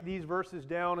these verses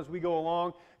down as we go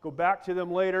along. Go back to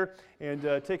them later and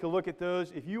take a look at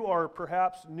those. If you are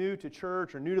perhaps new to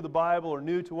church or new to the Bible or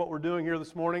new to what we're doing here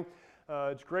this morning,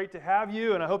 it's great to have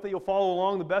you, and I hope that you'll follow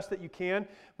along the best that you can.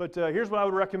 But here's what I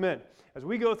would recommend. As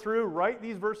we go through, write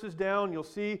these verses down. You'll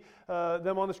see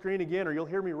them on the screen again, or you'll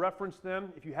hear me reference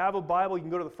them. If you have a Bible, you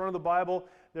can go to the front of the Bible.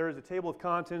 There is a table of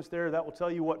contents there that will tell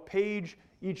you what page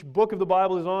each book of the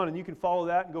Bible is on, and you can follow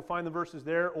that and go find the verses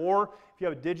there. Or if you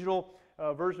have a digital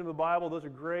version of the Bible, those are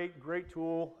great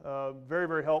tool, very,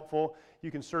 very helpful.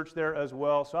 You can search there as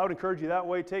well. So I would encourage you that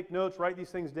way. Take notes, write these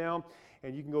things down,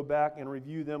 and you can go back and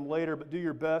review them later, but do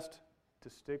your best to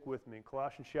stick with me.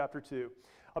 Colossians chapter 2.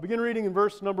 I'll begin reading in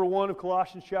verse number 1 of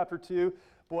Colossians chapter 2.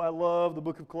 Boy, I love the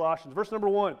book of Colossians. Verse number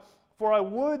 1. For I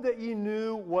would that ye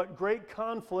knew what great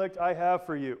conflict I have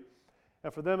for you,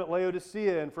 and for them at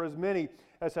Laodicea, and for as many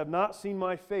as have not seen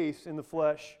my face in the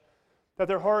flesh, that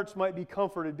their hearts might be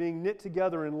comforted, being knit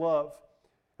together in love,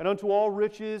 and unto all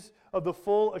riches of the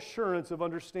full assurance of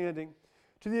understanding,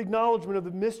 to the acknowledgement of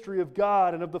the mystery of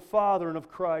God and of the Father and of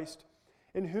Christ,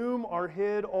 in whom are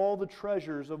hid all the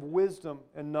treasures of wisdom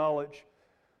and knowledge.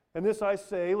 And this I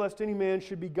say, lest any man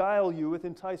should beguile you with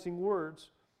enticing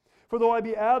words. For though I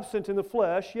be absent in the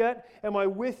flesh, yet am I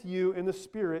with you in the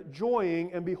Spirit,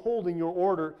 joying and beholding your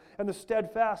order and the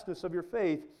steadfastness of your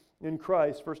faith in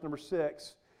Christ. Verse number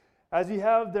 6. As ye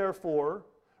have therefore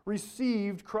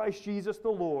received Christ Jesus the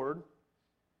Lord,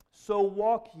 so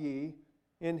walk ye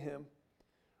in him,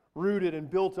 rooted and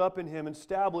built up in him,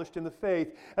 established in the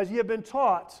faith, as ye have been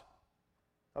taught,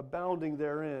 abounding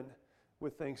therein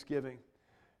with thanksgiving.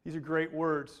 These are great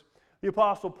words. The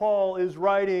Apostle Paul is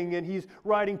writing, and he's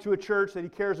writing to a church that he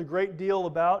cares a great deal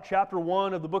about. Chapter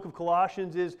 1 of the book of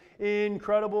Colossians is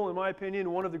incredible, in my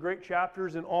opinion, one of the great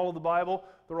chapters in all of the Bible.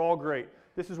 They're all great.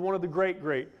 This is one of the great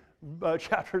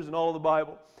chapters in all of the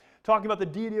Bible, talking about the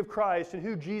deity of Christ and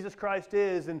who Jesus Christ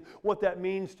is and what that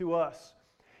means to us.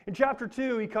 In chapter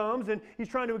 2, he comes and he's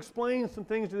trying to explain some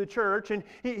things to the church, and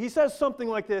he says something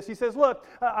like this. He says, look,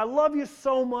 I love you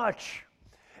so much,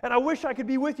 and I wish I could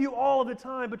be with you all of the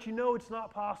time, but you know it's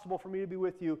not possible for me to be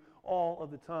with you all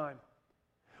of the time.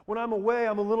 When I'm away,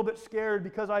 I'm a little bit scared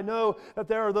because I know that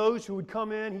there are those who would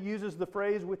come in, he uses the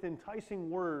phrase, with enticing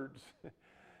words.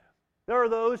 There are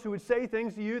those who would say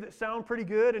things to you that sound pretty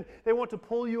good, and they want to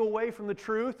pull you away from the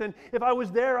truth. And if I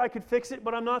was there, I could fix it,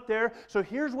 but I'm not there. So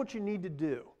here's what you need to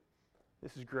do.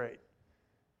 This is great.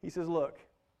 He says, look,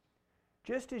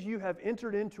 just as you have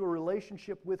entered into a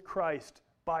relationship with Christ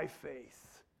by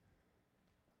faith,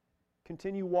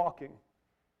 continue walking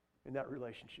in that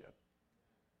relationship.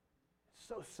 It's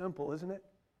so simple, isn't it?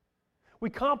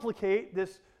 We complicate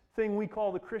this thing we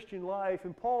call the Christian life,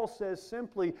 and Paul says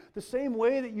simply, the same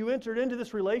way that you entered into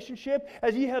this relationship,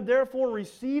 as ye have therefore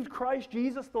received Christ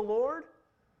Jesus the Lord,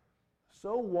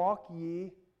 so walk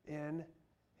ye in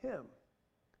him.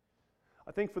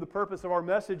 I think for the purpose of our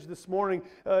message this morning,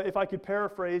 if I could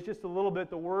paraphrase just a little bit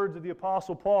the words of the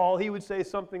Apostle Paul, he would say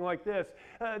something like this.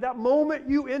 That moment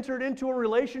you entered into a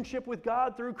relationship with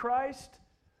God through Christ,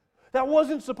 that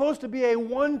wasn't supposed to be a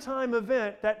one-time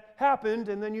event that happened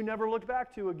and then you never looked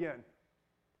back to again.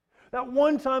 That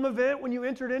one-time event when you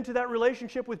entered into that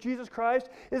relationship with Jesus Christ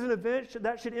is an event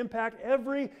that should impact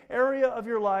every area of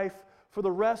your life for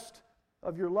the rest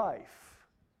of your life.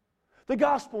 The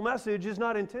gospel message is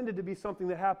not intended to be something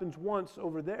that happens once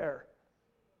over there.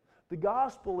 The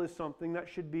gospel is something that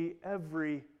should be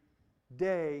every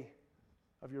day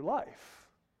of your life.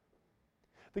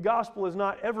 The gospel is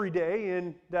not every day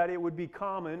in that it would be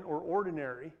common or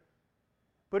ordinary,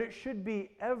 but it should be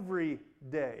every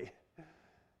day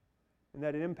in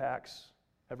that it impacts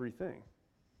everything.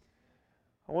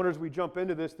 I wonder as we jump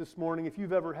into this morning, if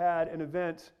you've ever had an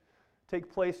event take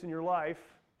place in your life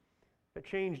that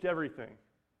changed everything.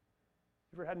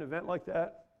 You ever had an event like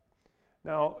that?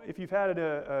 Now, if you've had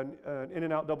an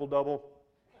In-N-Out double-double,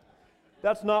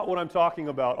 that's not what I'm talking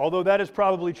about, although that has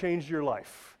probably changed your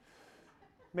life.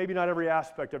 Maybe not every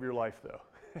aspect of your life, though.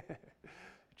 It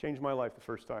changed my life the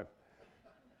first time,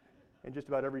 and just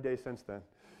about every day since then.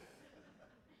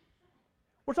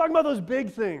 We're talking about those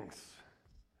big things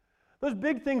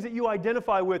that you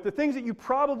identify with, the things that you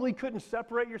probably couldn't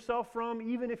separate yourself from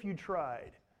even if you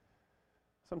tried.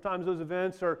 Sometimes those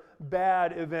events are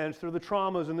bad events. They're the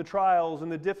traumas and the trials and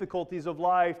the difficulties of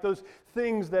life, those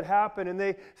things that happen, and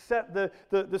they set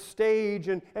the stage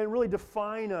and really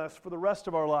define us for the rest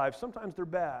of our lives. Sometimes they're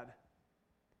bad.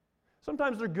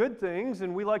 Sometimes they're good things,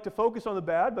 and we like to focus on the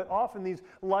bad, but often these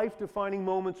life-defining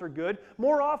moments are good.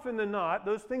 More often than not,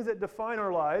 those things that define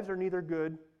our lives are neither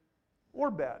good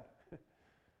or bad.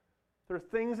 There are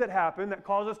things that happen that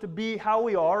cause us to be how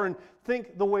we are and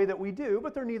think the way that we do,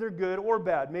 but they're neither good or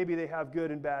bad. Maybe they have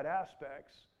good and bad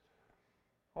aspects.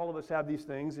 All of us have these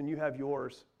things, and you have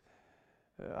yours.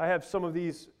 I have some of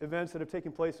these events that have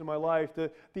taken place in my life.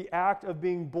 The act of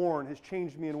being born has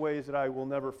changed me in ways that I will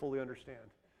never fully understand.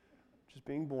 Just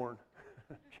being born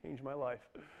changed my life.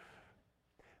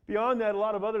 Beyond that, a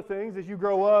lot of other things. As you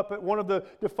grow up, one of the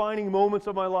defining moments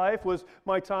of my life was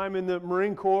my time in the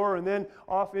Marine Corps and then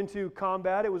off into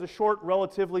combat. It was a short,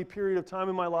 relatively period of time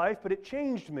in my life, but it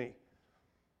changed me.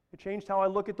 It changed how I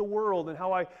look at the world and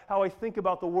how I think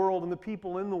about the world and the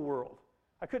people in the world.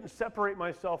 I couldn't separate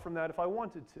myself from that if I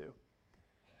wanted to.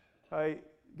 I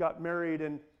got married,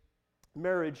 and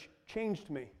marriage changed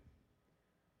me.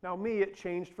 Now, me, it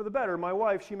changed for the better. My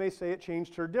wife, she may say it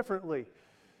changed her differently.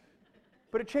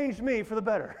 But it changed me for the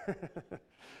better.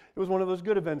 It was one of those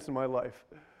good events in my life.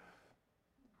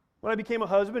 When I became a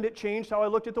husband, it changed how I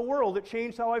looked at the world. It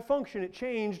changed how I function. It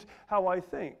changed how I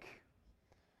think.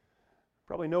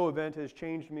 Probably no event has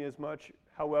changed me as much,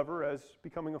 however, as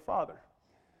becoming a father.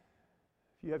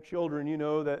 If you have children, you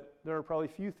know that there are probably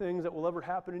few things that will ever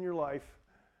happen in your life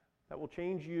that will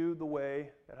change you the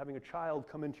way that having a child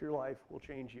come into your life will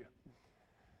change you.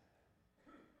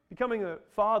 Becoming a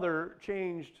father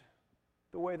changed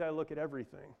the way that I look at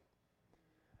everything.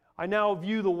 I now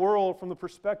view the world from the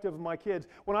perspective of my kids.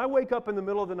 When I wake up in the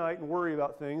middle of the night and worry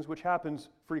about things, which happens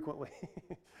frequently,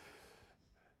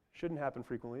 shouldn't happen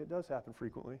frequently, it does happen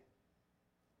frequently.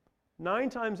 9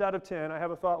 times out of 10, I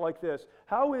have a thought like this: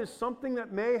 how is something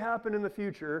that may happen in the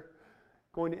future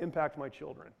going to impact my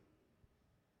children?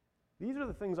 These are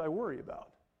the things I worry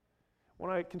about.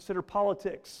 When I consider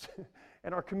politics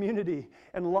and our community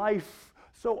and life,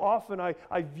 so often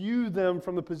I view them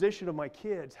from the position of my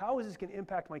kids. How is this going to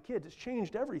impact my kids? It's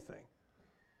changed everything.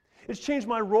 It's changed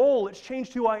my role. It's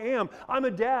changed who I am. I'm a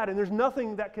dad, and there's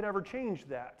nothing that could ever change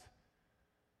that.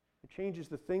 It changes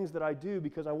the things that I do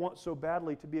because I want so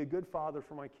badly to be a good father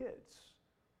for my kids.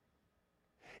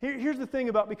 Here's the thing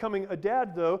about becoming a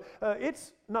dad, though.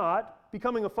 It's not,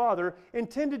 becoming a father,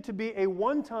 intended to be a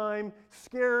one-time,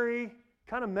 scary,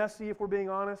 kind of messy, if we're being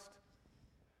honest,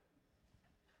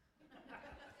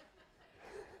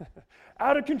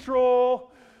 out of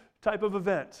control type of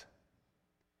event.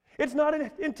 It's not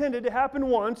intended to happen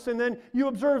once and then you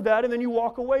observe that and then you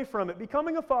walk away from it.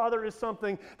 Becoming a father is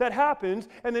something that happens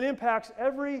and then impacts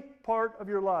every part of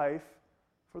your life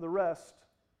for the rest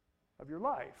of your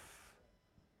life.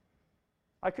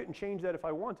 I couldn't change that if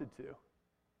I wanted to.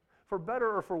 For better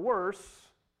or for worse,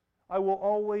 I will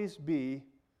always be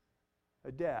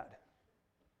a dad.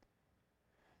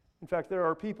 In fact, there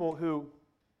are people who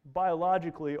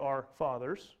biologically are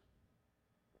fathers,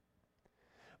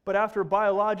 but after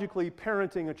biologically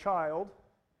parenting a child,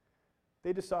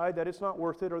 they decide that it's not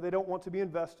worth it, or they don't want to be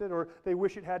invested, or they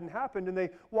wish it hadn't happened, and they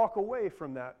walk away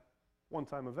from that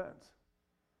one-time event.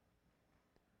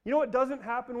 You know what doesn't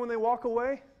happen when they walk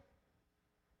away?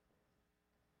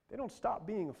 They don't stop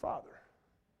being a father.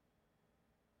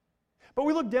 But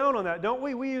we look down on that, don't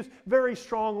we? We use very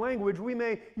strong language. We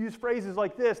may use phrases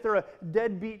like this: they're a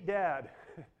deadbeat dad.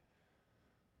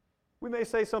 We may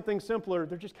say something simpler: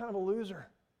 they're just kind of a loser.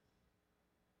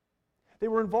 They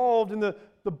were involved in the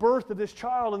birth of this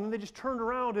child, and then they just turned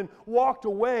around and walked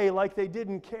away like they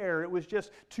didn't care. It was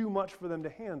just too much for them to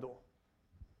handle.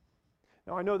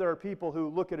 Now, I know there are people who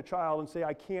look at a child and say,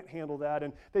 I can't handle that,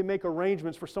 and they make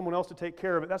arrangements for someone else to take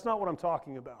care of it. That's not what I'm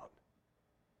talking about.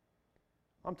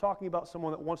 I'm talking about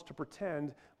someone that wants to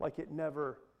pretend like it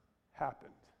never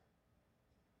happened.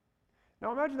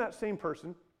 Now, imagine that same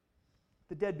person,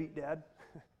 the deadbeat dad.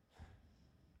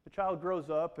 The child grows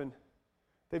up and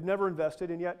they've never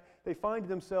invested, and yet they find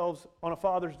themselves on a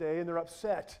Father's Day and they're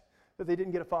upset that they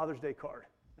didn't get a Father's Day card.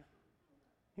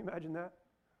 Can you imagine that?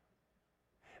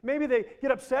 Maybe they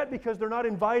get upset because they're not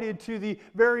invited to the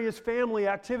various family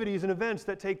activities and events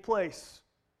that take place.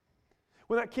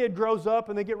 When that kid grows up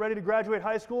and they get ready to graduate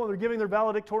high school and they're giving their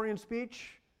valedictorian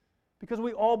speech, because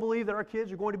we all believe that our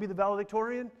kids are going to be the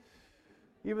valedictorian,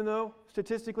 even though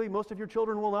statistically most of your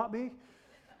children will not be.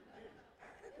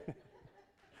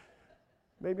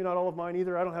 Maybe not all of mine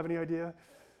either, I don't have any idea.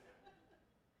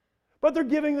 But they're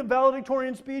giving the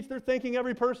valedictorian speech, they're thanking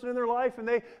every person in their life, and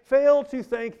they fail to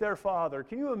thank their father.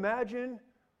 Can you imagine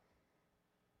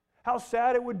how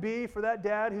sad it would be for that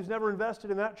dad who's never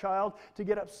invested in that child to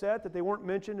get upset that they weren't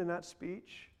mentioned in that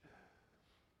speech?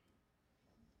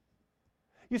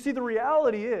 You see, the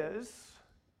reality is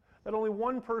that only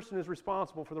one person is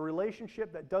responsible for the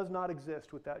relationship that does not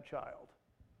exist with that child.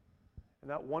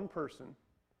 And that one person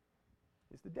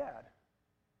is the dad.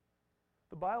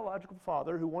 the biological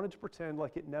father who wanted to pretend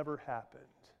like it never happened.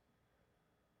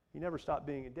 He never stopped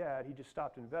being a dad. He just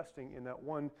stopped investing in that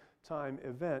one-time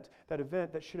event, that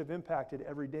event that should have impacted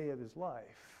every day of his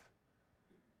life.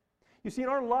 You see, in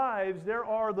our lives, there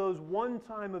are those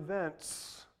one-time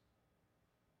events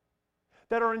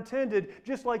that are intended,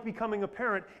 just like becoming a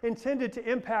parent, intended to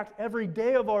impact every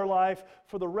day of our life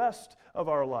for the rest of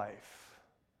our life.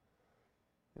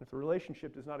 And if the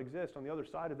relationship does not exist on the other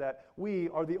side of that, we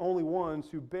are the only ones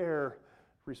who bear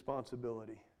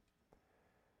responsibility.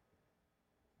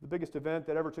 The biggest event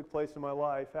that ever took place in my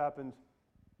life happened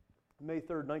May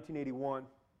 3rd, 1981,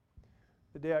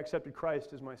 the day I accepted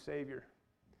Christ as my Savior.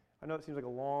 I know it seems like a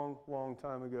long, long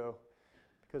time ago,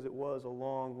 because it was a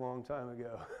long, long time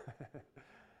ago.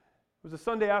 It was a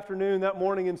Sunday afternoon. That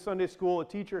morning in Sunday school, a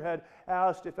teacher had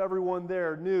asked if everyone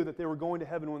there knew that they were going to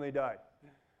heaven when they died.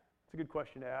 It's a good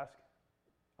question to ask.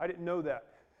 I didn't know that.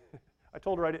 I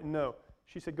told her I didn't know.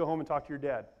 She said, go home and talk to your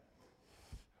dad.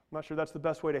 I'm not sure that's the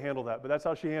best way to handle that, but that's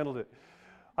how she handled it.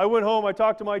 I went home, I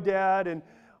talked to my dad, and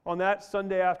on that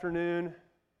Sunday afternoon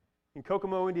in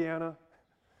Kokomo, Indiana,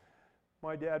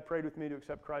 my dad prayed with me to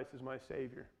accept Christ as my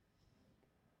Savior.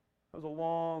 That was a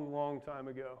long, long time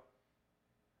ago.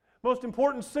 Most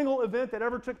important single event that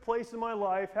ever took place in my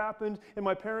life happened in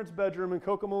my parents' bedroom in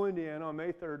Kokomo, Indiana on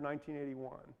May 3rd,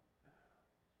 1981.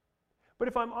 But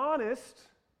if I'm honest,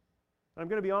 and I'm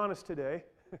going to be honest today,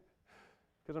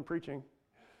 because I'm preaching.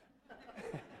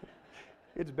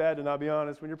 It's bad to not be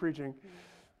honest when you're preaching.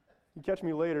 You catch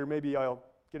me later, maybe I'll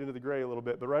get into the gray a little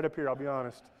bit, but right up here, I'll be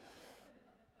honest.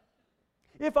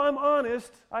 If I'm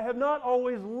honest, I have not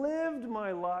always lived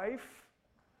my life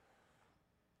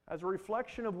as a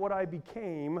reflection of what I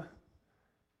became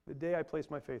the day I placed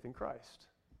my faith in Christ.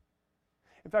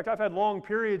 In fact, I've had long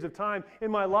periods of time in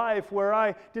my life where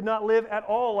I did not live at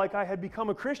all like I had become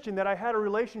a Christian, that I had a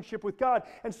relationship with God.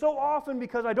 And so often,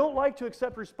 because I don't like to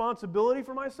accept responsibility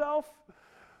for myself,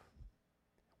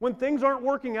 when things aren't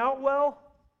working out well,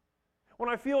 when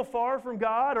I feel far from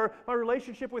God, or my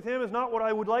relationship with Him is not what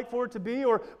I would like for it to be,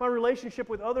 or my relationship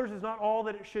with others is not all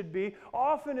that it should be,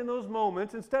 often in those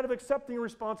moments, instead of accepting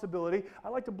responsibility, I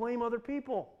like to blame other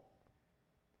people.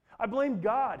 I blame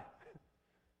God.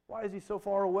 Why is He so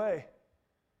far away?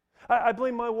 I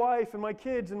blame my wife and my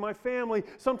kids and my family.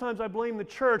 Sometimes I blame the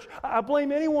church. I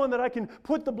blame anyone that I can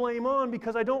put the blame on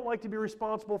because I don't like to be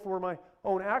responsible for my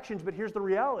own actions. But here's the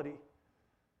reality.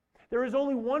 There is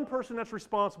only one person that's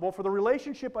responsible for the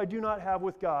relationship I do not have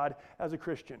with God as a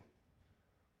Christian.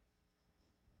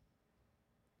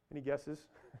 Any guesses?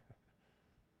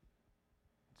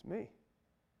 It's me.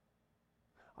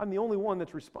 I'm the only one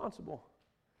that's responsible.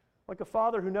 Like a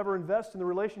father who never invests in the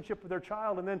relationship with their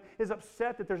child and then is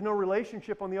upset that there's no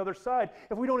relationship on the other side.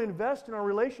 If we don't invest in our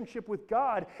relationship with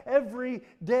God every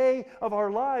day of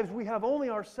our lives, we have only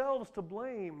ourselves to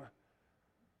blame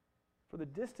for the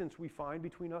distance we find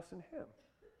between us and Him.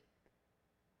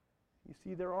 You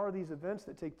see, there are these events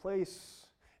that take place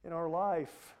in our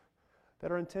life that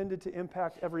are intended to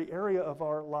impact every area of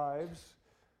our lives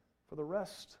for the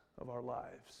rest of our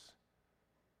lives.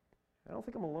 I don't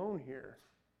think I'm alone here.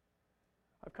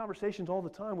 I have conversations all the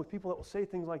time with people that will say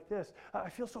things like this. I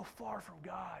feel so far from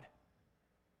God.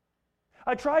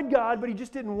 I tried God, but He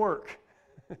just didn't work.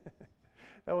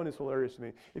 That one is hilarious to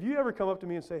me. If you ever come up to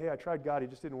me and say, hey, I tried God, He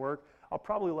just didn't work, I'll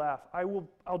probably laugh.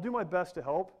 I'll do my best to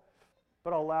help,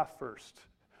 but I'll laugh first.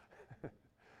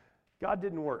 God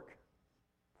didn't work.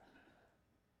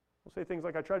 We'll say things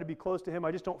like, I try to be close to Him,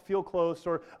 I just don't feel close,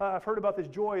 or I've heard about this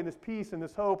joy and this peace and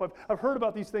this hope. I've heard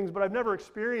about these things, but I've never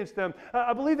experienced them.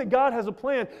 I believe that God has a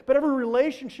plan, but every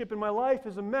relationship in my life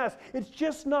is a mess. It's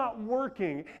just not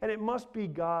working, and it must be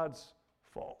God's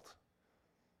fault.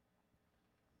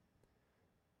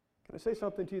 Can I say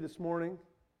something to you this morning?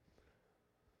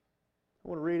 I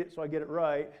want to read it so I get it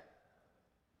right.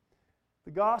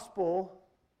 The gospel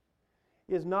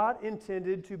is not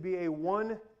intended to be a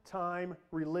one-time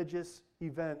religious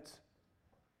event,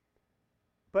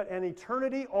 but an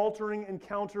eternity-altering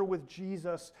encounter with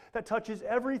Jesus that touches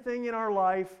everything in our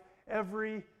life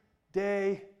every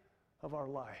day of our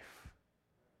life.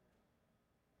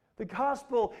 The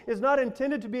gospel is not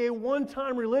intended to be a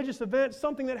one-time religious event,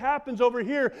 something that happens over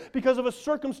here because of a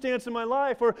circumstance in my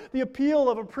life or the appeal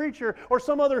of a preacher or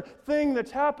some other thing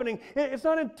that's happening. It's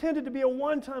not intended to be a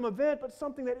one-time event, but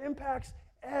something that impacts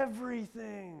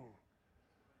everything.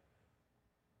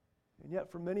 And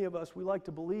yet for many of us, we like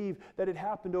to believe that it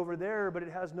happened over there, but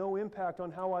it has no impact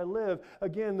on how I live.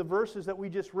 Again, the verses that we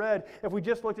just read, if we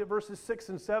just looked at verses 6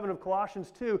 and 7 of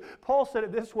Colossians 2, Paul said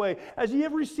it this way, as ye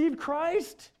have received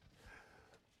Christ,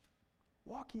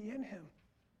 walk ye in Him.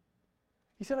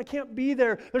 He said, I can't be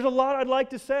there. There's a lot I'd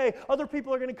like to say. Other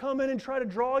people are going to come in and try to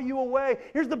draw you away.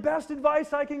 Here's the best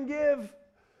advice I can give.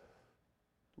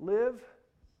 Live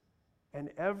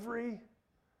an everyday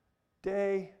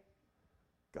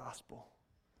gospel.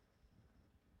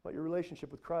 Let your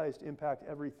relationship with Christ impact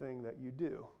everything that you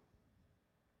do.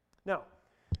 Now,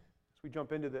 as we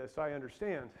jump into this, I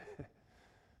understand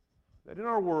that in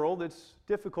our world, it's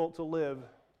difficult to live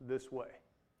this way.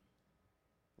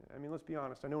 I mean, let's be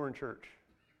honest. I know we're in church,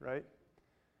 right?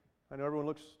 I know everyone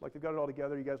looks like they've got it all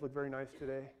together. You guys look very nice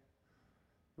today.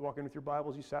 You walk in with your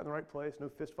Bibles, you sat in the right place, no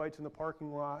fist fights in the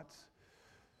parking lots.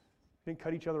 You didn't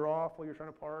cut each other off while you're trying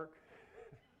to park.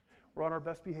 We're on our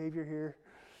best behavior here.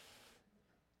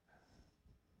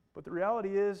 But the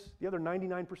reality is, the other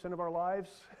 99% of our lives,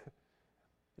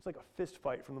 it's like a fist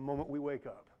fight from the moment we wake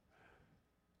up.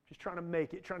 Just trying to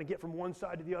make it, trying to get from one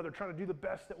side to the other, trying to do the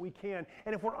best that we can.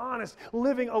 And if we're honest,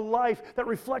 living a life that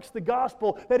reflects the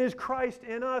gospel, that is Christ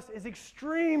in us, is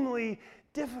extremely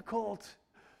difficult.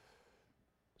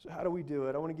 So how do we do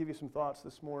it? I want to give you some thoughts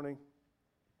this morning.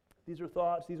 These are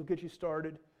thoughts, these will get you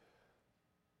started,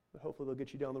 but hopefully they'll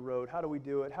get you down the road. How do we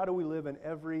do it? How do we live an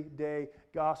everyday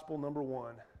gospel? Number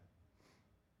one,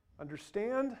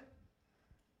 understand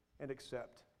and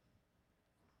accept.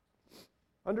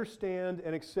 Understand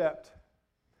and accept.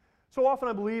 So often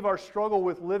I believe our struggle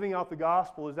with living out the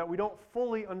gospel is that we don't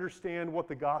fully understand what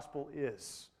the gospel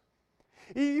is.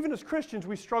 Even as Christians,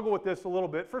 we struggle with this a little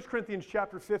bit. 1 Corinthians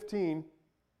chapter 15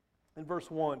 and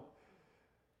verse 1.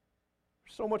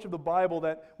 There's so much of the Bible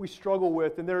that we struggle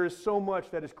with, and there is so much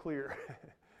that is clear.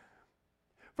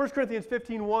 1 Corinthians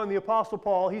 15:1, the Apostle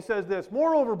Paul, he says this,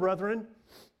 Moreover, brethren,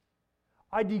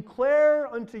 I declare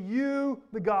unto you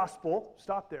the gospel.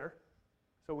 Stop there.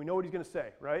 So we know what he's going to say,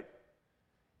 right?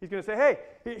 He's going to say, hey,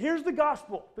 here's the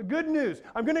gospel, the good news.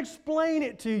 I'm going to explain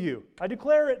it to you. I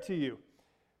declare it to you.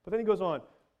 But then he goes on,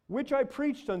 which I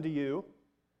preached unto you,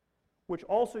 which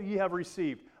also ye have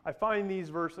received. I find this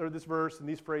verse and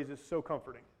these phrases so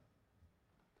comforting.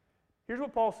 Here's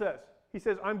what Paul says. He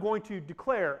says, I'm going to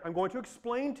declare, I'm going to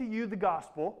explain to you the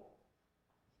gospel,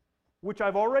 which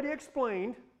I've already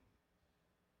explained,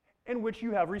 and which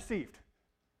you have received.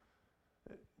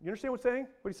 You understand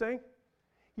what he's saying?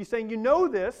 He's saying, you know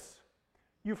this,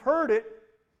 you've heard it,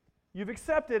 you've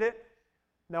accepted it,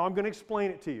 now I'm going to explain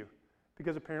it to you,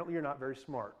 because apparently you're not very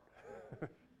smart.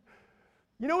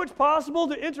 You know it's possible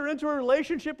to enter into a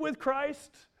relationship with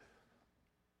Christ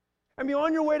and be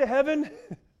on your way to heaven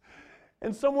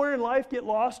and somewhere in life get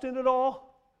lost in it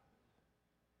all?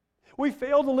 We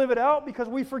fail to live it out because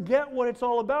we forget what it's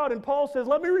all about. And Paul says,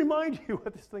 let me remind you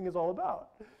what this thing is all about.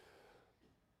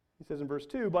 He says in verse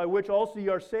 2, by which also ye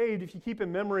are saved, if ye keep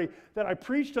in memory that I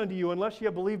preached unto you, unless ye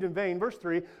have believed in vain. Verse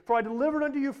 3, for I delivered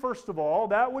unto you first of all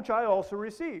that which I also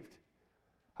received,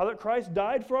 how that Christ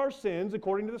died for our sins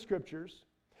according to the Scriptures,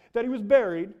 that he was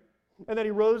buried, and that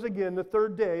he rose again the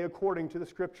third day according to the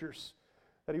Scriptures.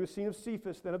 That he was seen of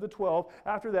Cephas, then of the 12.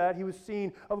 After that, he was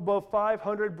seen of above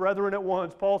 500 brethren at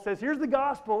once. Paul says, here's the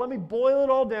gospel. Let me boil it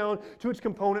all down to its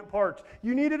component parts.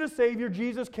 You needed a Savior.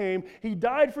 Jesus came. He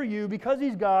died for you. Because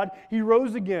he's God, he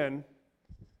rose again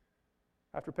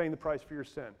after paying the price for your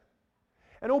sin.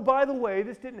 And oh, by the way,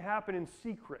 this didn't happen in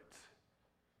secret.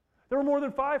 There were more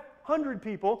than 500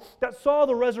 people that saw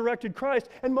the resurrected Christ,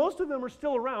 and most of them are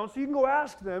still around, so you can go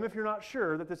ask them if you're not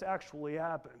sure that this actually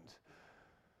happened.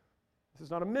 This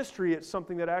is not a mystery, it's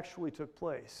something that actually took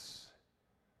place.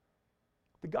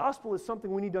 The gospel is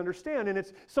something we need to understand, and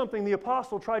it's something the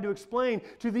apostle tried to explain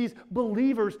to these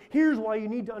believers. Here's why you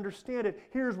need to understand it.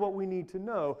 Here's what we need to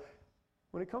know.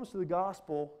 When it comes to the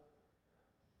gospel,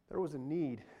 there was a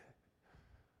need.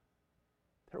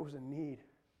 There was a need.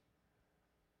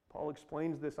 Paul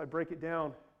explains this. I break it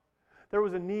down. There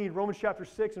was a need. Romans chapter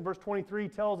 6 and verse 23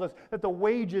 tells us that the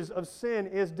wages of sin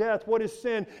is death. What is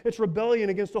sin? It's rebellion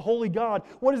against a holy God.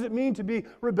 What does it mean to be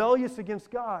rebellious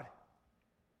against God?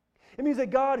 It means that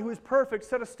God, who is perfect,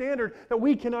 set a standard that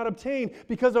we cannot obtain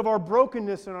because of our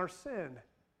brokenness and our sin.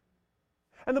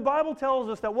 And the Bible tells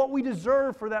us that what we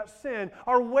deserve for that sin,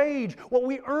 our wage, what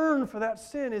we earn for that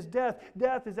sin is death.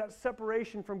 Death is that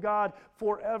separation from God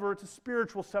forever. It's a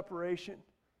spiritual separation.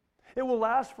 It will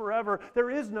last forever. There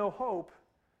is no hope.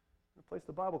 In a place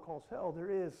the Bible calls hell,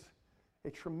 there is a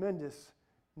tremendous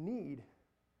need.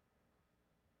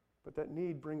 But that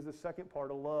need brings the second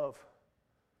part of love.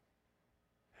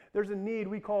 There's a need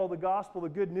we call the gospel the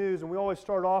good news, and we always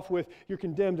start off with, you're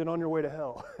condemned and on your way to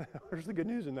hell. Where's the good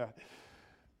news in that?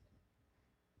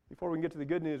 Before we can get to the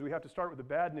good news, we have to start with the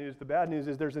bad news. The bad news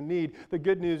is there's a need. The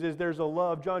good news is there's a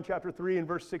love. John chapter 3 and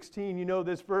verse 16, you know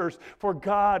this verse. For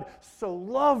God so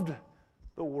loved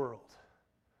the world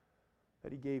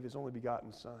that he gave his only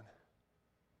begotten Son.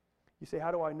 You say,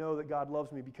 how do I know that God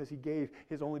loves me? Because he gave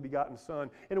his only begotten Son.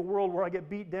 In a world where I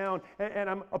get beat down and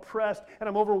I'm oppressed and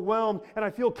I'm overwhelmed and I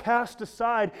feel cast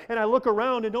aside and I look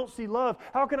around and don't see love,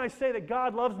 how can I say that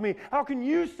God loves me? How can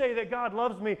you say that God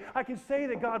loves me? I can say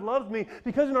that God loves me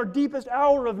because in our deepest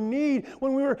hour of need,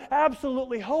 when we were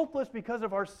absolutely hopeless because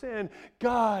of our sin,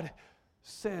 God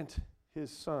sent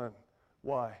his Son.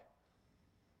 Why?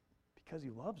 Because he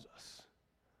loves us.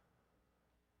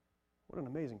 What an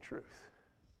amazing truth.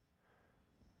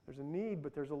 There's a need,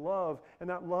 but there's a love, and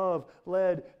that love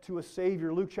led to a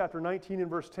Savior. Luke chapter 19 and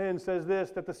verse 10 says this,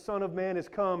 that the Son of Man is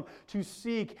come to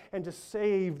seek and to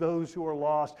save those who are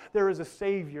lost. There is a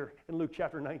Savior in Luke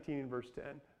chapter 19 and verse 10.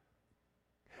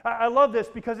 I love this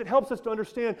because it helps us to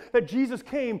understand that Jesus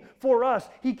came for us.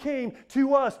 He came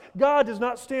to us. God does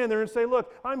not stand there and say,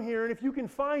 look, I'm here, and if you can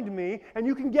find me, and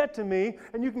you can get to me,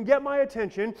 and you can get my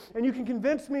attention, and you can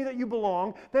convince me that you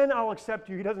belong, then I'll accept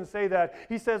you. He doesn't say that.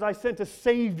 He says, I sent a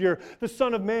Savior, the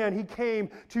Son of Man. He came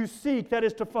to seek, that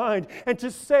is to find, and to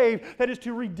save, that is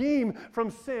to redeem from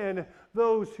sin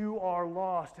those who are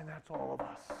lost, and that's all of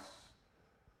us.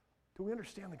 Do we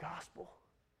understand the gospel?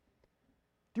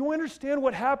 Do you understand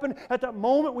what happened at that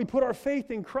moment we put our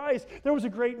faith in Christ? There was a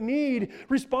great need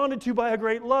responded to by a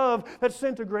great love that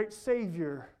sent a great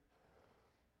Savior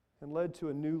and led to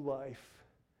a new life.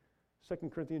 2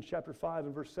 Corinthians chapter 5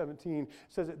 and verse 17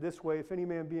 says it this way, if any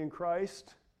man be in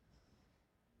Christ,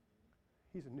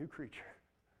 he's a new creature.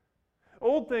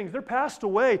 Old things, they're passed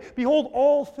away. Behold,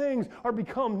 all things are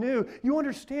become new. You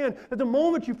understand that the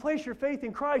moment you place your faith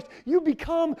in Christ, you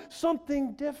become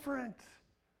something different.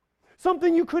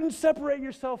 Something you couldn't separate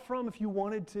yourself from if you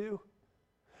wanted to.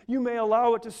 You may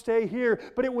allow it to stay here,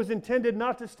 but it was intended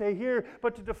not to stay here,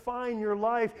 but to define your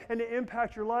life and to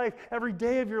impact your life every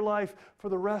day of your life for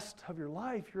the rest of your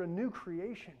life. You're a new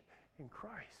creation in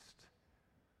Christ.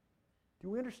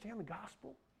 Do we understand the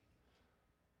gospel?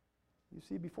 You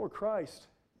see, before Christ,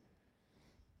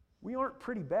 we aren't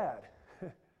pretty bad.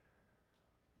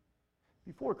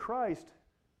 Before Christ,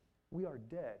 we are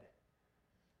dead.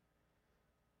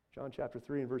 John chapter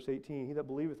 3 and verse 18, he that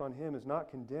believeth on him is not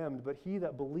condemned, but he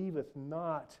that believeth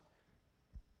not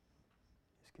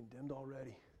is condemned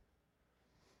already.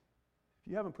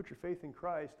 If you haven't put your faith in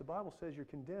Christ, the Bible says you're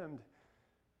condemned,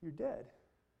 you're dead.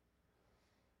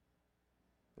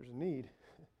 There's a need.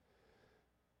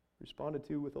 Responded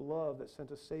to with a love that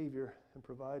sent a Savior and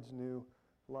provides new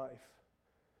life.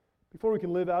 Before we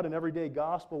can live out an everyday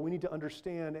gospel, we need to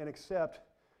understand and accept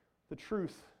the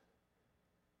truth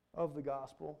of the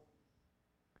gospel.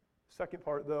 Second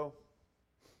part, though,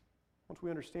 once we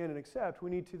understand and accept, we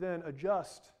need to then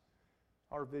adjust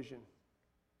our vision.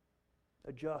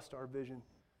 Adjust our vision.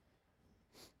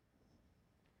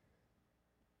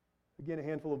 Again, a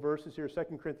handful of verses here,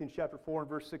 2 Corinthians chapter 4 and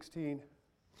verse 16.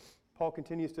 Paul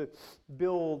continues to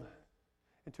build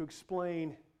and to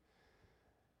explain.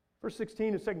 Verse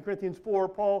 16 of 2 Corinthians 4,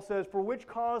 Paul says, for which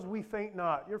cause we faint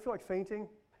not. You ever feel like fainting?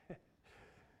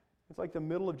 It's like the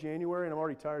middle of January and I'm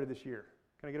already tired of this year.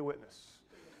 Can I get a witness?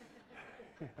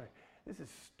 This is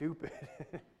stupid.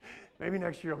 Maybe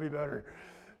next year will be better.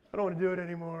 I don't want to do it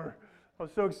anymore. I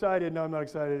was so excited, now I'm not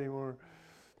excited anymore.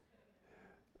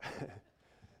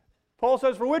 Paul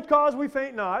says, for which cause we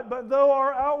faint not, but though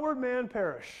our outward man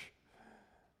perish,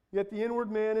 yet the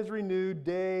inward man is renewed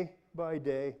day by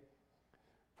day.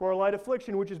 For our light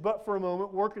affliction, which is but for a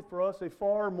moment, worketh for us a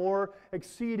far more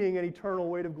exceeding and eternal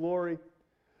weight of glory.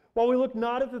 While we look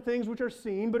not at the things which are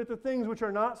seen, but at the things which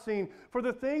are not seen. For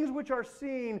the things which are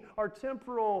seen are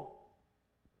temporal,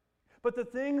 but the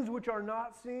things which are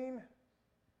not seen,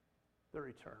 they're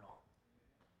eternal.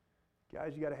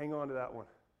 Guys, you got to hang on to that one.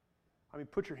 I mean,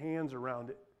 put your hands around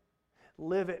it.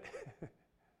 Live it.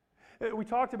 We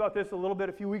talked about this a little bit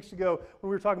a few weeks ago when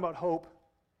we were talking about hope.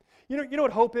 You know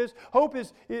what hope is? Hope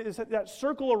is that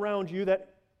circle around you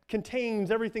that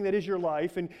contains everything that is your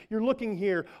life, and you're looking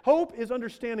here. Hope is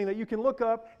understanding that you can look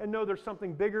up and know there's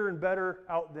something bigger and better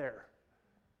out there.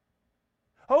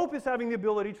 Hope is having the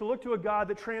ability to look to a God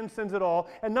that transcends it all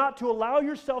and not to allow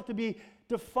yourself to be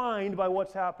defined by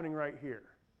what's happening right here.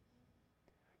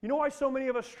 You know why so many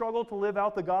of us struggle to live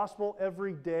out the gospel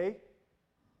every day?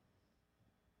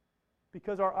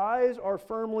 Because our eyes are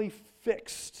firmly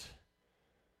fixed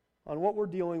on what we're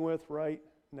dealing with right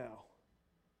now.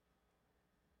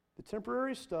 The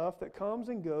temporary stuff that comes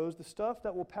and goes, the stuff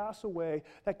that will pass away,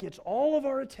 that gets all of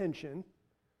our attention.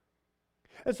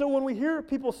 And so when we hear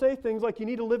people say things like you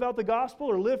need to live out the gospel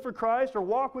or live for Christ or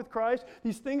walk with Christ,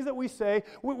 these things that we say,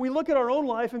 we look at our own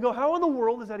life and go, how in the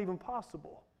world is that even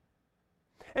possible?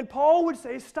 And Paul would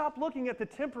say, stop looking at the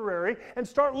temporary and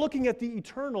start looking at the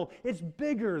eternal. It's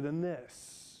bigger than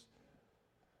this.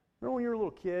 Remember when you were a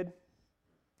little kid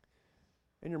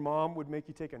and your mom would make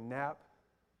you take a nap?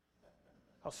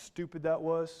 How stupid that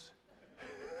was.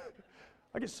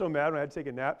 I get so mad when I had to take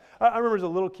a nap. I remember as a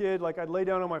little kid, like I'd lay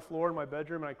down on my floor in my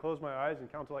bedroom and I'd close my eyes and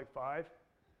count to like 5,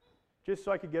 just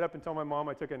so I could get up and tell my mom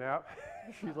I took a nap.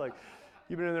 She's like,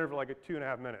 you've been in there for like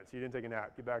 2.5 minutes. You didn't take a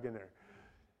nap. Get back in there.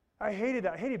 I hated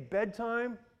that. I hated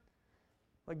bedtime.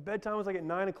 Like bedtime was like at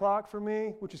 9 o'clock for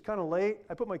me, which is kind of late.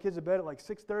 I put my kids to bed at like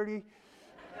 6:30.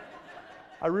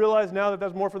 I realize now that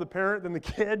that's more for the parent than the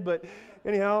kid, but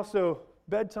anyhow, so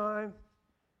bedtime.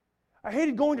 I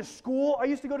hated going to school. I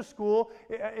used to go to school,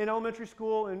 in elementary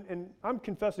school, and I'm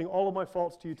confessing all of my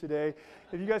faults to you today.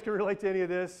 If you guys can relate to any of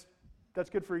this,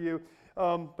 that's good for you,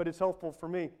 but it's helpful for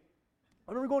me.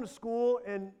 I remember going to school,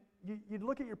 and you'd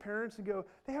look at your parents and go,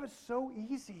 they have it so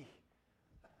easy.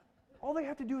 All they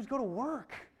have to do is go to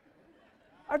work.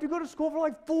 I have to go to school for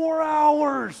like 4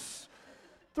 hours.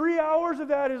 3 hours of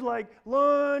that is like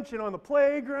lunch and on the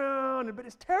playground, but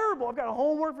it's terrible. I've got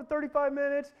homework for 35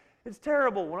 minutes. It's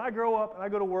terrible. When I grow up and I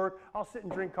go to work, I'll sit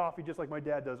and drink coffee just like my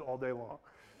dad does all day long.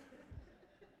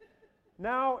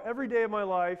 Now, every day of my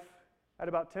life, at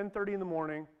about 10:30 in the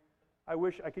morning, I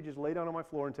wish I could just lay down on my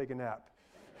floor and take a nap.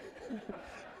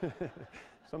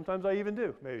 Sometimes I even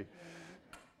do, maybe.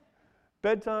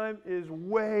 Bedtime is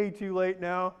way too late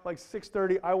now, like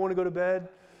 6:30. I want to go to bed.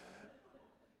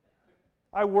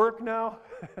 I work now.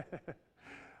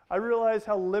 I realize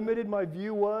how limited my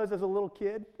view was as a little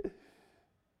kid.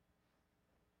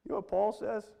 You know what Paul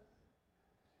says?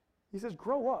 He says,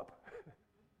 grow up.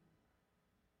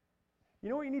 You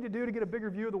know what you need to do to get a bigger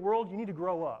view of the world? You need to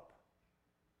grow up.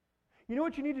 You know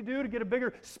what you need to do to get a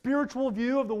bigger spiritual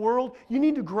view of the world? You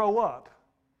need to grow up.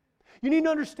 You need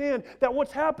to understand that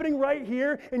what's happening right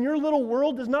here in your little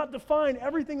world does not define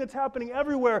everything that's happening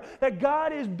everywhere, that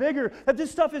God is bigger, that this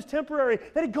stuff is temporary,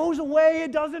 that it goes away,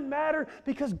 it doesn't matter,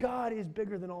 because God is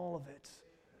bigger than all of it.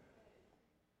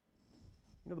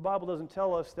 You know, the Bible doesn't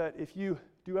tell us that if you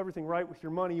do everything right with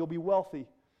your money, you'll be wealthy.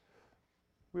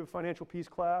 We have a financial peace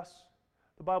class.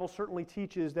 The Bible certainly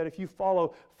teaches that if you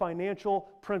follow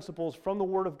financial principles from the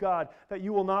Word of God, that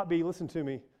you will not be, listen to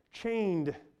me,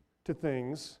 chained to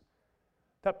things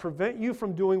that prevent you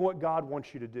from doing what God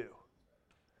wants you to do.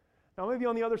 Now, maybe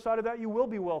on the other side of that, you will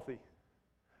be wealthy,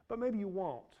 but maybe you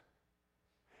won't.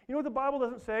 You know what the Bible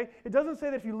doesn't say? It doesn't say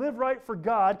that if you live right for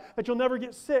God, that you'll never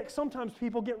get sick. Sometimes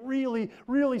people get really,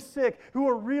 really sick who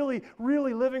are really,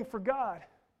 really living for God.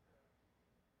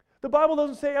 The Bible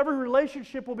doesn't say every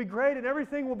relationship will be great and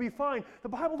everything will be fine. The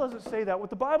Bible doesn't say that. What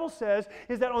the Bible says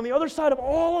is that on the other side of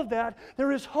all of that,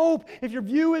 there is hope. If your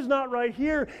view is not right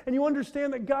here and you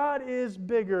understand that God is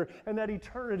bigger and that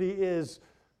eternity is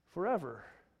forever.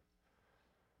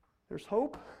 There's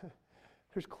hope.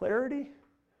 There's clarity.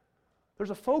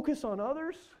 There's a focus on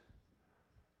others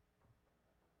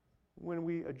when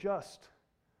we adjust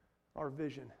our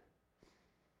vision.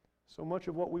 So much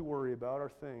of what we worry about are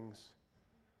things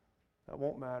that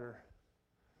won't matter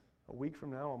a week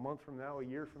from now, a month from now, a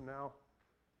year from now,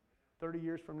 30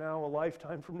 years from now, a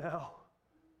lifetime from now,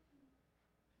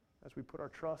 as we put our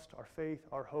trust, our faith,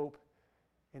 our hope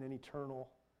in an eternal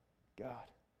God.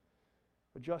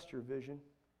 Adjust your vision.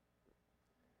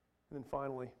 And then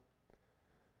finally,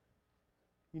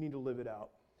 you need to live it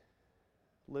out.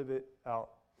 Live it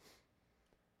out.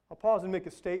 I'll pause and make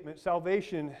a statement.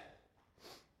 Salvation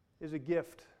is a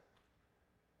gift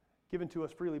given to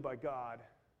us freely by God.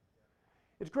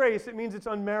 It's grace. It means it's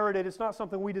unmerited. It's not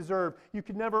something we deserve. You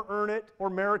could never earn it or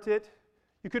merit it.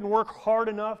 You couldn't work hard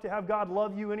enough to have God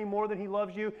love you any more than He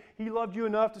loves you. He loved you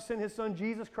enough to send His Son,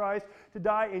 Jesus Christ, to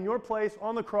die in your place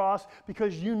on the cross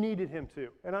because you needed Him to,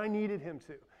 and I needed Him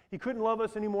to. He couldn't love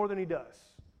us any more than He does.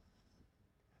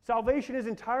 Salvation is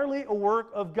entirely a work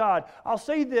of God. I'll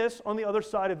say this on the other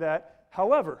side of that.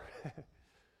 However,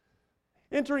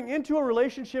 entering into a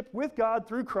relationship with God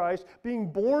through Christ,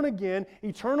 being born again,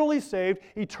 eternally saved,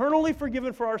 eternally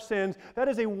forgiven for our sins, that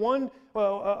is a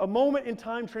moment in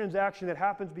time transaction that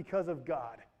happens because of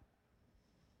God.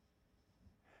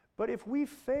 But if we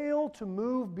fail to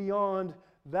move beyond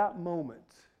that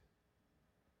moment,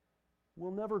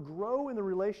 we'll never grow in the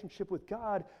relationship with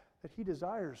God that He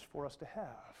desires for us to have.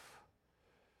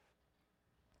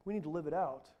 We need to live it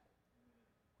out.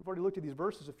 We've already looked at these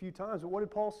verses a few times, but what did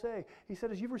Paul say? He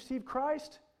said, as you've received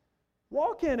Christ,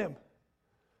 walk in Him.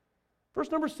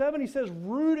 Verse number 7, he says,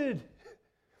 rooted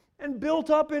and built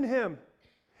up in Him,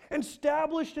 and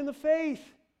established in the faith,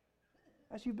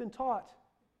 as you've been taught,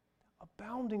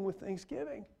 abounding with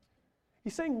thanksgiving.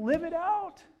 He's saying, live it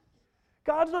out.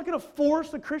 God's not going to force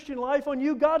the Christian life on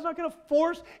you. God's not going to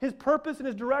force His purpose and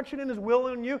His direction and His will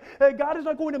on you. God is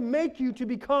not going to make you to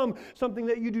become something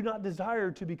that you do not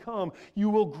desire to become. You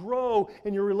will grow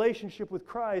in your relationship with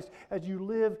Christ as you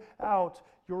live out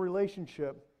your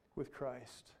relationship with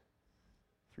Christ.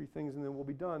 3 things and then we'll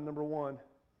be done. Number 1,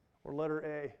 or letter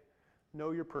A,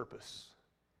 know your purpose.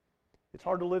 It's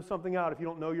hard to live something out if you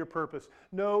don't know your purpose.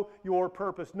 Know your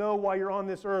purpose. Know why you're on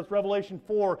this earth. Revelation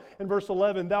 4 and verse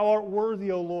 11, Thou art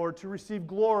worthy, O Lord, to receive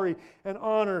glory and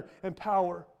honor and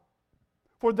power.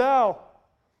 For Thou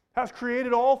hast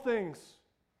created all things,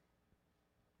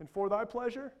 and for Thy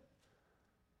pleasure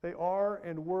they are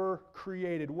and were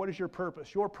created. What is your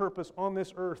purpose? Your purpose on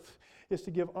this earth is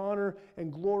to give honor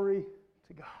and glory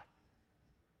to God.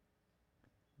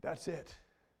 That's it.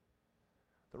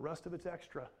 The rest of it's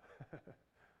extra.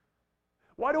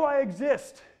 Why do I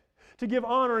exist? To give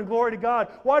honor and glory to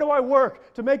God. Why do I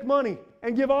work? To make money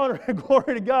and give honor and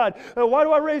glory to God. Why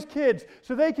do I raise kids?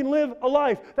 So they can live a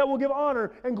life that will give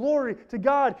honor and glory to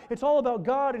God. It's all about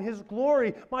God and His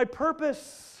glory. My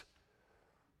purpose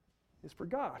is for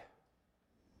God.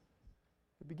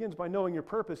 It begins by knowing your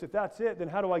purpose. If that's it, then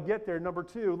how do I get there? Number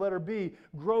 2, letter B,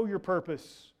 grow your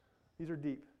purpose. These are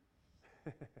deep.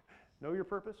 Know your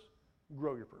purpose,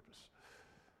 grow your purpose.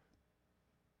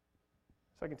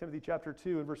 2 Timothy chapter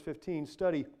 2 and verse 15,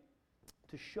 study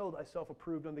to show thyself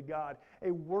approved unto God, a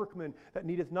workman that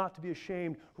needeth not to be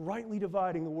ashamed, rightly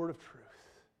dividing the word of truth.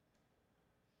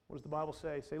 What does the Bible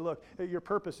say? Say, look, your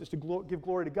purpose is to give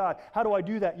glory to God. How do I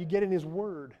do that? You get in His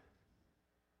Word.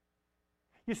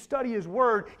 You study His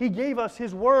Word. He gave us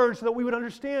His Word so that we would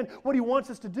understand what He wants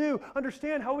us to do,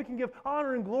 understand how we can give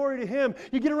honor and glory to Him.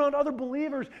 You get around other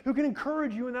believers who can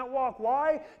encourage you in that walk.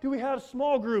 Why do we have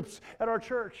small groups at our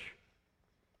church?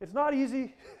 It's not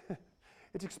easy.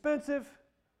 It's expensive.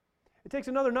 It takes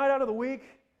another night out of the week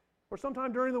or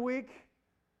sometime during the week.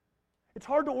 It's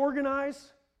hard to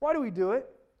organize. Why do we do it?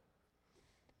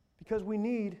 Because we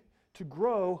need to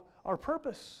grow our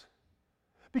purpose.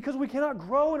 Because we cannot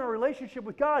grow in our relationship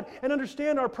with God and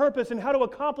understand our purpose and how to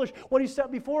accomplish what He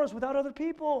set before us without other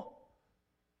people.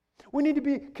 We need to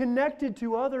be connected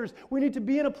to others. We need to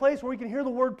be in a place where we can hear the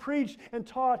Word preached and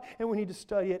taught, and we need to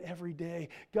study it every day.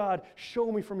 God,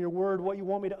 show me from your Word what you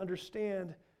want me to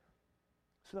understand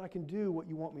so that I can do what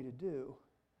you want me to do.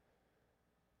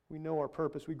 We know our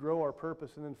purpose. We grow our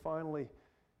purpose. And then finally,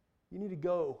 you need to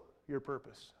go your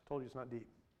purpose. I told you it's not deep.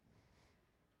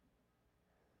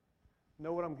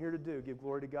 Know what I'm here to do. Give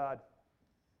glory to God.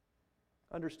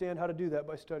 Understand how to do that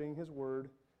by studying His Word.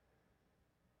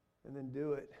 And then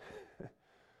do it.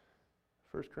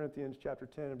 1 Corinthians chapter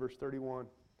 10 and verse 31.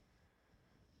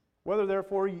 Whether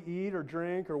therefore ye eat or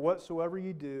drink or whatsoever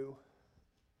ye do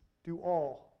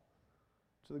all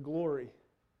to the glory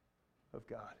of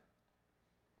God.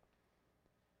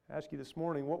 I ask you this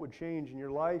morning, what would change in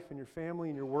your life, in your family,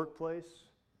 in your workplace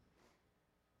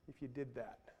if you did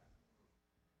that?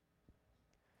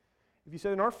 If you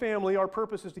said, in our family, our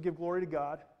purpose is to give glory to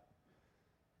God,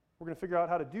 we're going to figure out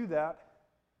how to do that.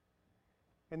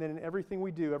 And then in everything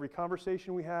we do, every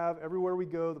conversation we have, everywhere we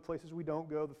go, the places we don't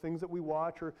go, the things that we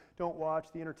watch or don't watch,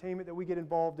 the entertainment that we get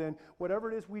involved in, whatever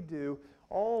it is we do,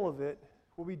 all of it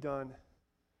will be done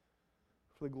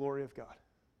for the glory of God.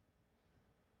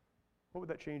 What would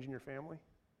that change in your family?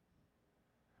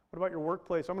 What about your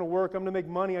workplace? I'm going to work, I'm going to make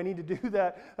money, I need to do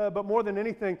that. But more than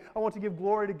anything, I want to give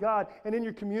glory to God. And in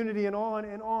your community and on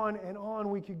and on and on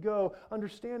we could go,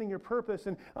 understanding your purpose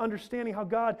and understanding how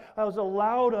God has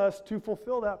allowed us to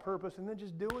fulfill that purpose, and then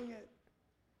just doing it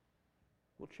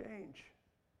will change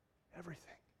everything.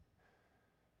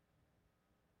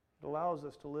 It allows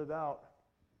us to live out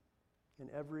an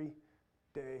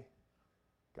everyday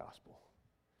gospel.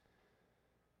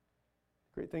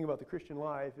 The great thing about the Christian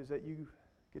life is that you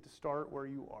get to start where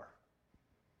you are.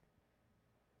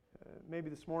 Maybe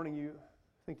this morning you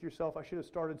think to yourself, I should have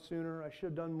started sooner, I should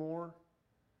have done more.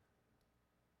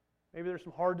 Maybe there's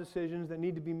some hard decisions that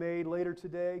need to be made later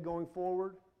today, going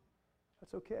forward.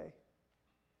 That's okay.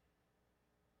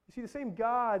 You see, the same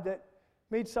God that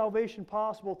made salvation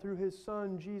possible through His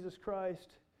Son, Jesus Christ,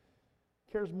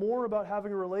 cares more about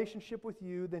having a relationship with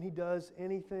you than He does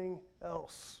anything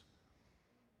else.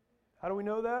 How do we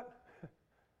know that?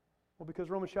 Well,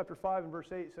 because Romans chapter 5 and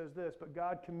verse 8 says this, but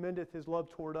God commendeth His love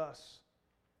toward us,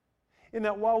 in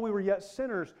that while we were yet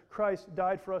sinners, Christ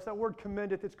died for us. That word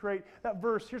commendeth, it's great. That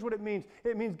verse, here's what it means.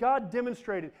 It means God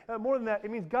demonstrated. More than that,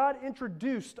 it means God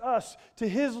introduced us to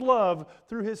His love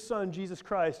through His Son, Jesus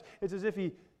Christ. It's as if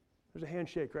there's a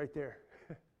handshake right there.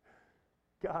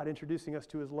 God introducing us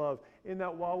to His love, in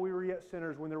that while we were yet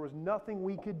sinners, when there was nothing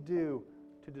we could do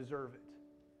to deserve it,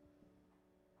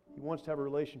 He wants to have a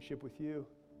relationship with you.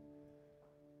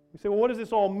 You say, well, what does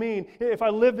this all mean? If I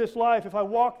live this life, if I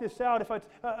walk this out, if it's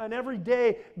an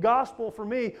everyday gospel for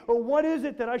me, or what is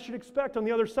it that I should expect on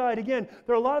the other side? Again,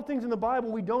 there are a lot of things in the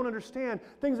Bible we don't understand,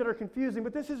 things that are confusing,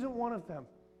 but this isn't one of them.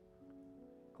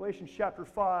 Galatians chapter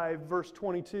 5, verse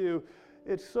 22,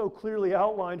 it's so clearly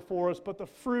outlined for us, but the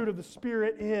fruit of the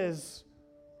Spirit is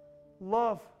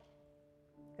love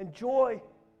and joy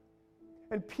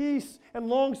and peace, and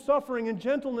long-suffering, and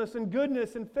gentleness, and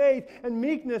goodness, and faith, and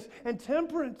meekness, and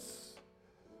temperance.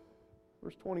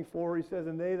 Verse 24, he says,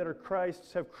 and they that are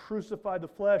Christ's have crucified the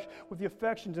flesh with the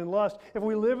affections and lust. If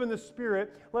we live in the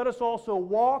Spirit, let us also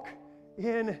walk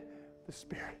in the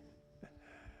Spirit.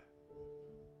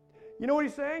 You know what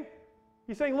he's saying?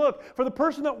 He's saying, look, for the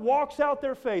person that walks out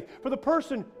their faith, for the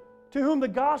person to whom the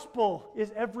gospel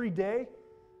is every day,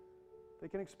 they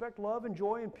can expect love and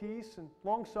joy and peace and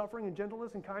long-suffering and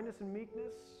gentleness and kindness and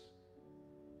meekness.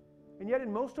 And yet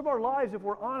in most of our lives, if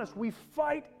we're honest, we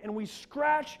fight and we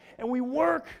scratch and we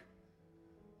work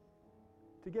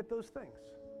to get those things.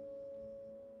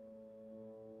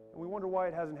 And we wonder why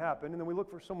it hasn't happened, and then we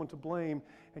look for someone to blame,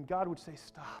 and God would say,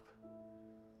 stop.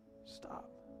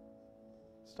 Stop.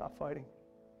 Stop fighting.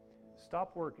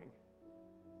 Stop working.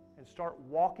 And start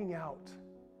walking out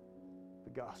the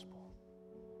gospel.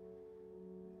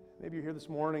 Maybe you're here this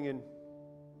morning and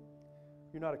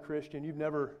you're not a Christian. You've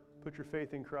never put your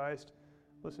faith in Christ.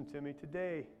 Listen to me.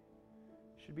 Today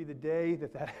should be the day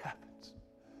that happens.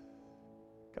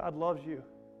 God loves you.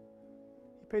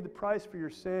 He paid the price for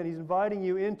your sin. He's inviting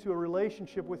you into a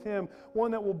relationship with Him, one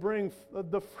that will bring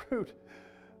the fruit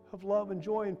of love and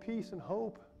joy and peace and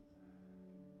hope.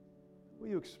 Will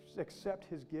you accept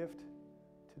His gift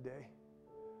today?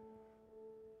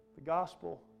 The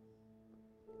gospel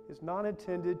is not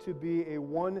intended to be a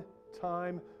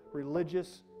one-time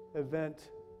religious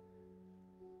event,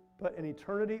 but an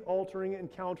eternity-altering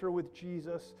encounter with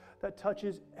Jesus that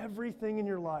touches everything in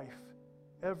your life,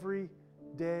 every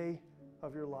day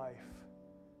of your life.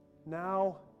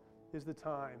 Now is the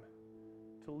time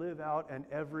to live out an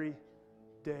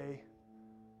everyday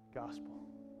gospel.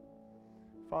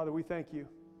 Father, we thank you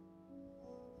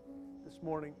this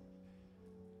morning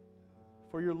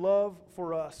for your love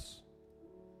for us.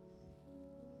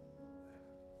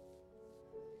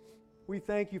 We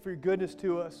thank you for your goodness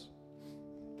to us.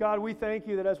 God, we thank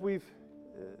you that as we've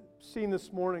seen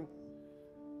this morning,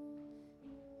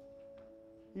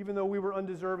 even though we were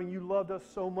undeserving, you loved us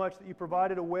so much that you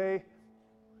provided a way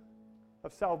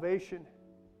of salvation,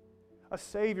 a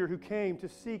Savior who came to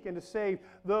seek and to save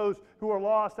those who are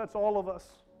lost. That's all of us.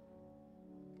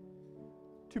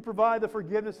 To provide the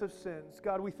forgiveness of sins.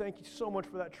 God, we thank you so much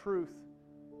for that truth.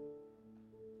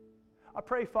 I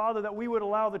pray, Father, that we would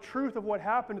allow the truth of what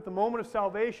happened at the moment of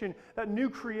salvation, that new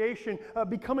creation,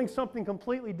 becoming something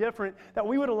completely different, that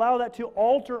we would allow that to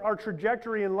alter our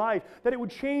trajectory in life, that it would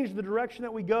change the direction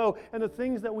that we go and the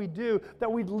things that we do,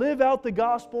 that we'd live out the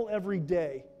gospel every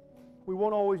day. We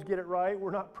won't always get it right.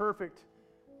 We're not perfect.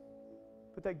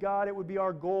 But that, God, it would be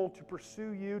our goal to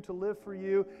pursue you, to live for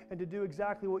you, and to do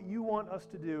exactly what you want us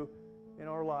to do in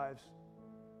our lives,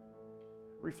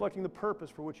 reflecting the purpose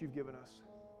for which you've given us.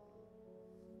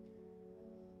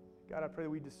 God, I pray that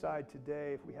we decide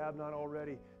today, if we have not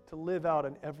already, to live out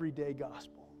an everyday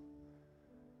gospel.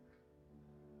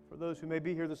 For those who may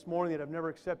be here this morning that have never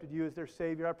accepted you as their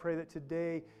Savior, I pray that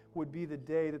today would be the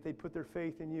day that they'd put their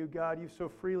faith in you. God, you've so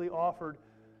freely offered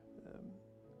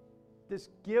this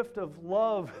gift of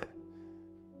love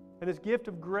and this gift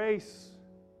of grace.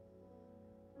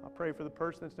 I pray for the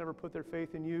person that's never put their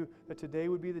faith in you, that today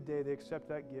would be the day they accept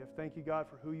that gift. Thank you, God,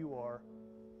 for who you are.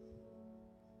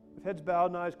 With heads bowed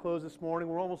and eyes closed this morning,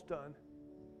 we're almost done.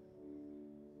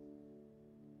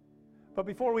 But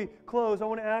before we close, I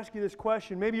want to ask you this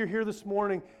question. Maybe you're here this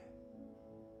morning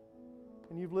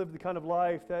and you've lived the kind of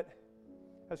life that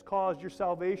has caused your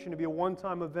salvation to be a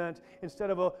one-time event instead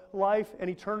of a life and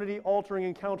eternity-altering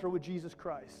encounter with Jesus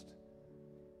Christ.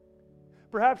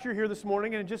 Perhaps you're here this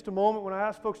morning, and in just a moment when I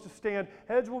ask folks to stand,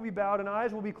 heads will be bowed and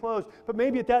eyes will be closed. But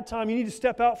maybe at that time you need to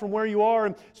step out from where you are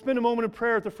and spend a moment of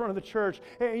prayer at the front of the church.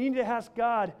 And you need to ask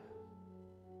God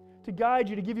to guide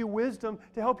you, to give you wisdom,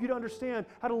 to help you to understand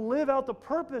how to live out the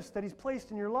purpose that He's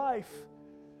placed in your life.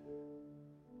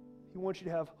 He wants you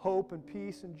to have hope and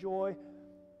peace and joy,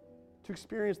 to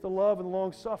experience the love and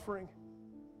long-suffering.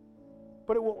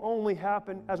 But it will only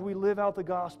happen as we live out the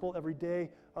gospel every day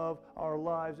of our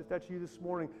lives. If that's you this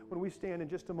morning, when we stand in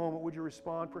just a moment, would you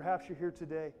respond? Perhaps you're here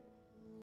today